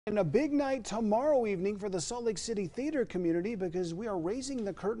And a big night tomorrow evening for the Salt Lake City theater community because we are raising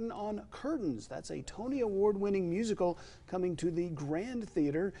the curtain on Curtains. That's a Tony Award-winning musical coming to the Grand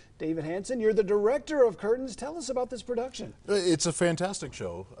Theater. David Hanson, you're the director of Curtains. Tell us about this production. It's a fantastic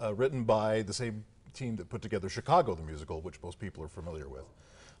show, written by the same team that put together Chicago the Musical, which most people are familiar with.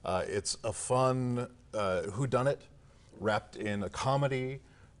 It's a fun whodunit wrapped in a comedy,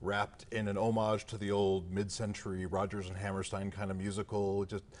 wrapped in an homage to the old mid-century Rodgers and Hammerstein kind of musical,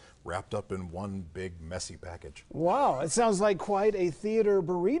 just wrapped up in one big messy package. Wow, it sounds like quite a theater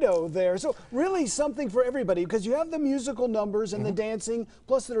burrito there. So really something for everybody because you have the musical numbers and the dancing,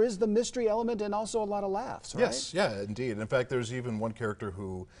 plus there is the mystery element and also a lot of laughs, right? Yes, yeah, indeed. In fact, there's even one character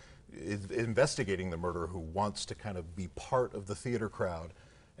who is investigating the murder who wants to kind of be part of the theater crowd.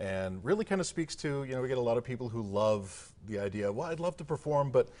 And really kind of speaks to, we get a lot of people who love the idea, well, I'd love to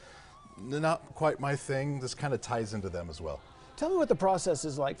perform, but not quite my thing. This kind of ties into them as well. Tell me what the process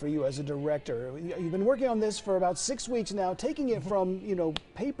is like for you as a director. You've been working on this for about 6 weeks now, taking it from,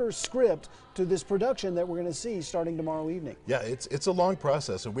 paper script to this production that we're going to see starting tomorrow evening. Yeah, it's a long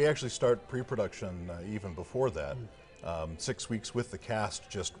process, and we actually start pre-production even before that. 6 weeks with the cast,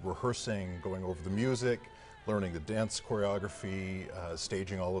 just rehearsing, going over the music, learning the dance choreography,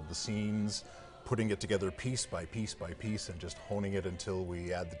 staging all of the scenes, putting it together piece by piece by piece, and just honing it until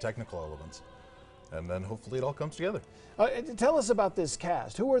we add the technical elements. And then hopefully it all comes together. Tell us about this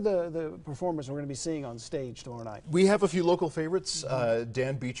cast. Who are the performers we're going to be seeing on stage tomorrow night? We have a few local favorites.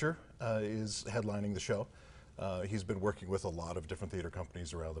 Dan Beecher is headlining the show. He's been working with a lot of different theater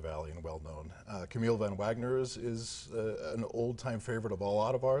companies around the valley and well known. Camille Van Wagner is an old-time favorite of a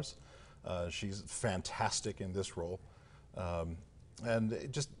lot of ours. She's fantastic in this role. And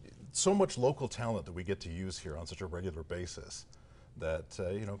just so much local talent that we get to use here on such a regular basis that,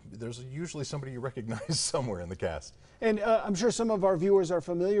 there's usually somebody you recognize somewhere in the cast. And I'm sure some of our viewers are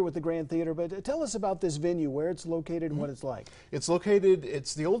familiar with the Grand Theater, but tell us about this venue, where it's located and what it's like. It's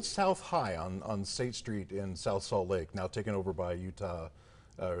the old South High on State Street in South Salt Lake, now taken over by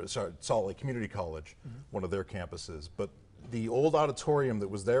Salt Lake Community College, one of their campuses. But the old auditorium that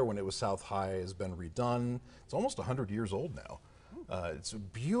was there when it was South High has been redone. It's almost 100 years old now. It's a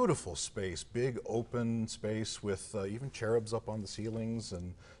beautiful space, big open space with even cherubs up on the ceilings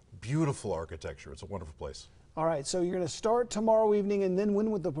and beautiful architecture. It's a wonderful place. All right, so you're going to start tomorrow evening, and then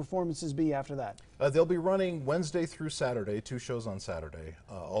when would the performances be after that? They'll be running Wednesday through Saturday, 2 shows on Saturday,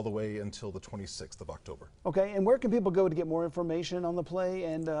 all the way until the 26th of October. Okay, and where can people go to get more information on the play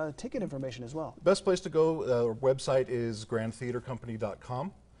and ticket information as well? Best place to go, our website is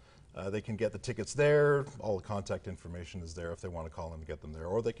grandtheatercompany.com. They can get the tickets there. All the contact information is there if they want to call in to get them there,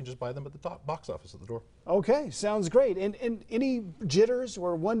 or they can just buy them at the box office at the door. Okay, sounds great. And any jitters?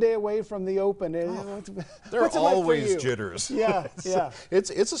 We're one day away from the open. There are always jitters. Yeah, yeah.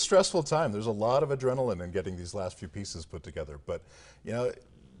 It's a stressful time. There's a lot of adrenaline in getting these last few pieces put together, but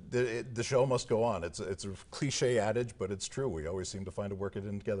the show must go on. It's a cliche adage, but it's true. We always seem to find a work it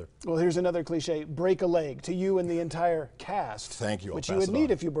in together. Well, here's another cliche: break a leg to you and the entire cast. Thank you. Which you would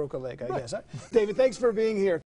need if you broke a leg, I guess. David, thanks for being here.